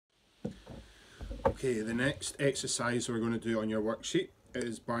Okay, the next exercise we're going to do on your worksheet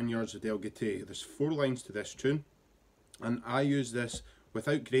is Barnyards of Delgaty. There's 4 lines to this tune, and I use this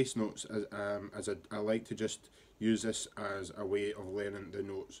without grace notes as I like to just use this as a way of learning the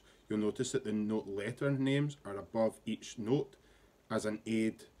notes. You'll notice that the note letter names are above each note as an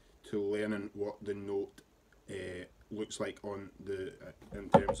aid to learning what the note looks like on the in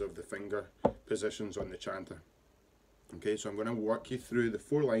terms of the finger positions on the chanter. Okay, so I'm going to work you through the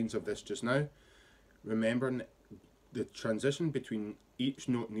 4 lines of this just now. Remembering the transition between each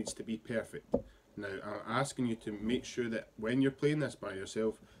note needs to be perfect. Now I'm asking you to make sure that when you're playing this by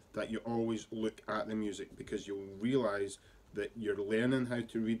yourself that you always look at the music, because you'll realise that you're learning how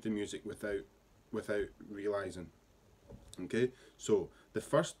to read the music without realising. Okay, so the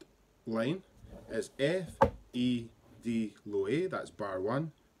first line is F, E, D, low A, that's bar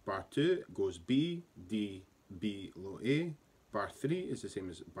 1. Bar 2 goes B, D, B, low A. Bar 3 is the same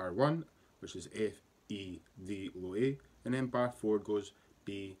as bar 1, which is F, E, D, low A, and then bar 4 goes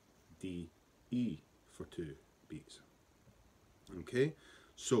B, D, E for 2 beats. Okay,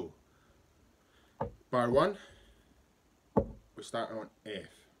 so bar 1, we start on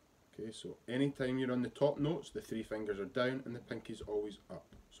F. Okay, so anytime you're on the top notes, the 3 fingers are down and the pinky's always up.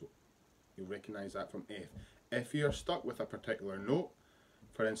 So you'll recognise that from F. If you're stuck with a particular note,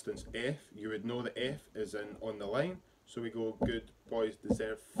 for instance F, you would know that F is on the line, so we go good boys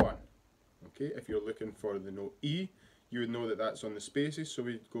deserve fun. Okay, if you're looking for the note E, you would know that that's on the spaces, so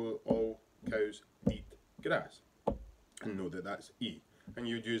we'd go all cows eat grass and know that that's E. And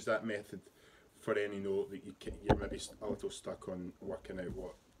you'd use that method for any note that you're maybe a little stuck on working out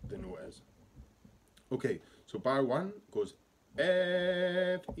what the note is. Okay, so bar 1 goes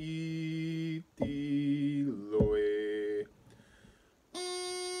F, E, D, low A.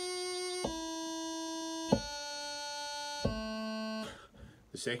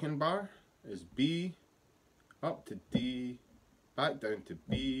 The second bar is B, up to D, back down to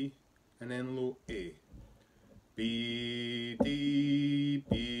B, and then low A. B, D,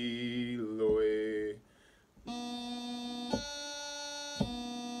 B, low A.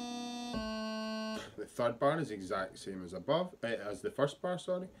 The third bar is the exact same as above, as the first bar,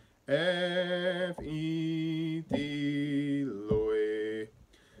 sorry. F, E, D, low A.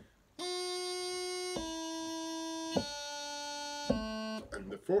 And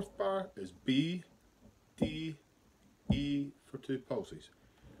the fourth bar is B, D, E for 2 pulses.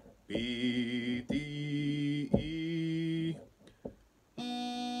 B, D, E.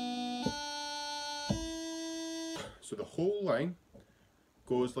 So the whole line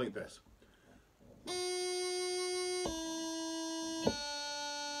goes like this.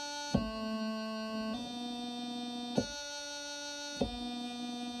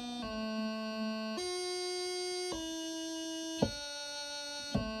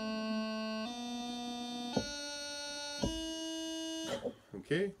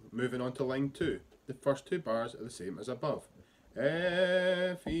 Okay, moving on to line 2. The first 2 bars are the same as above.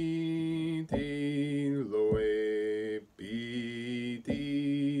 F, E, D, low A, B,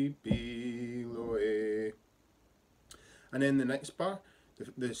 D, B, low A. And then the next bar,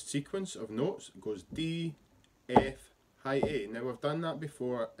 the sequence of notes goes D, F, high A. Now we've done that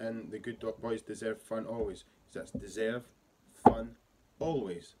before in the Good Boys Deserve Fun Always. So that's deserve, fun,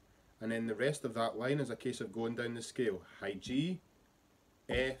 always. And then the rest of that line is a case of going down the scale. High G,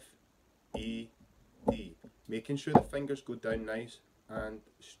 F, E, D. Making sure the fingers go down nice and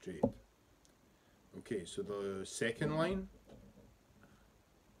straight. Okay, so the second line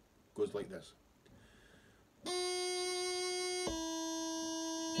goes like this.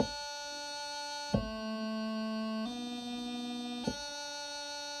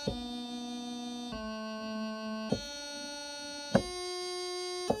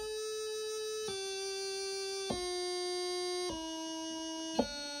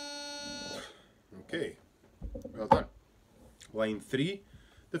 Okay, well done. Line 3,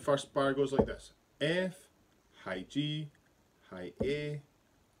 the first bar goes like this. F, high G, high A,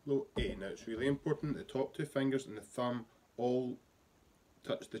 low A. Now it's really important the top 2 fingers and the thumb all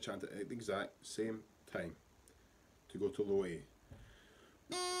touch the chanter at the exact same time to go to low A.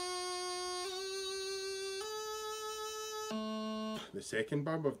 The second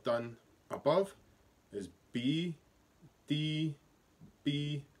bar we've done above is B, D,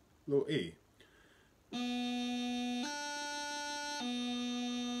 B, low A.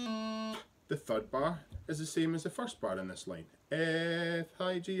 The third bar is the same as the first bar in this line. F,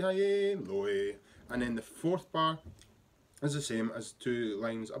 high G, high A, low A. And then the fourth bar is the same as 2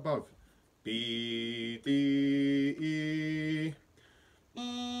 lines above. B, D, E.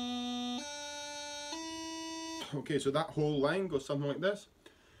 Okay, so that whole line goes something like this.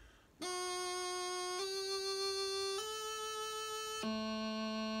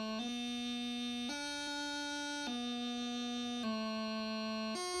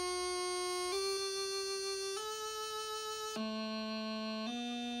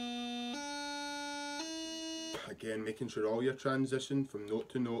 Again, making sure all your transition from note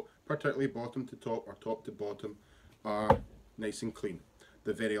to note, particularly bottom to top or top to bottom, are nice and clean.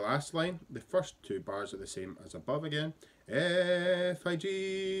 The very last line, the first two bars are the same as above again. F, I,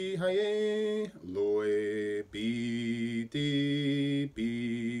 G, high A, low A, B, D,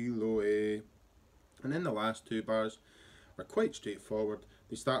 B, low A. And then the last two bars are quite straightforward.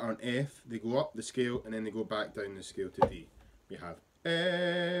 They start on F, they go up the scale, and then they go back down the scale to D. We have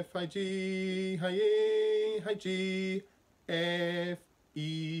F, I, G, high A, high G, F,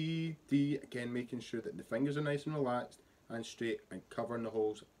 E, D. Again, making sure that the fingers are nice and relaxed and straight and covering the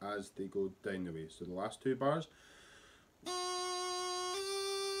holes as they go down the way. So the last two bars.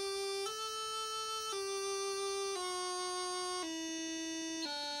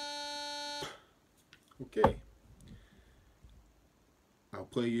 Okay. I'll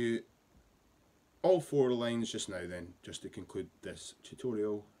play you all four lines just now then, just to conclude this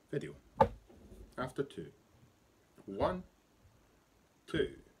tutorial video. After two. 1, 2.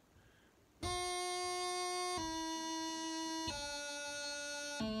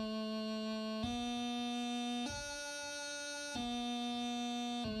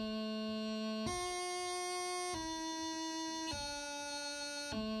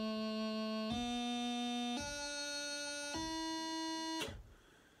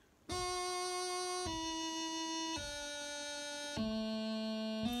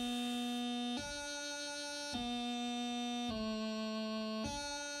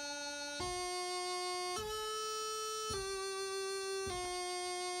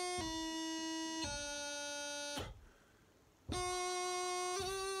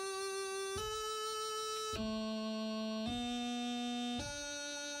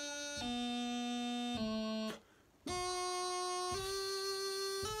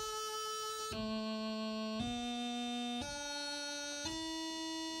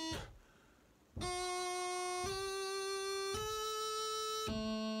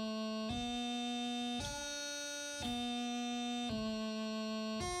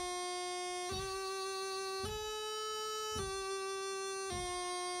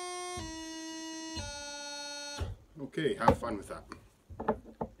 Okay, have fun with that.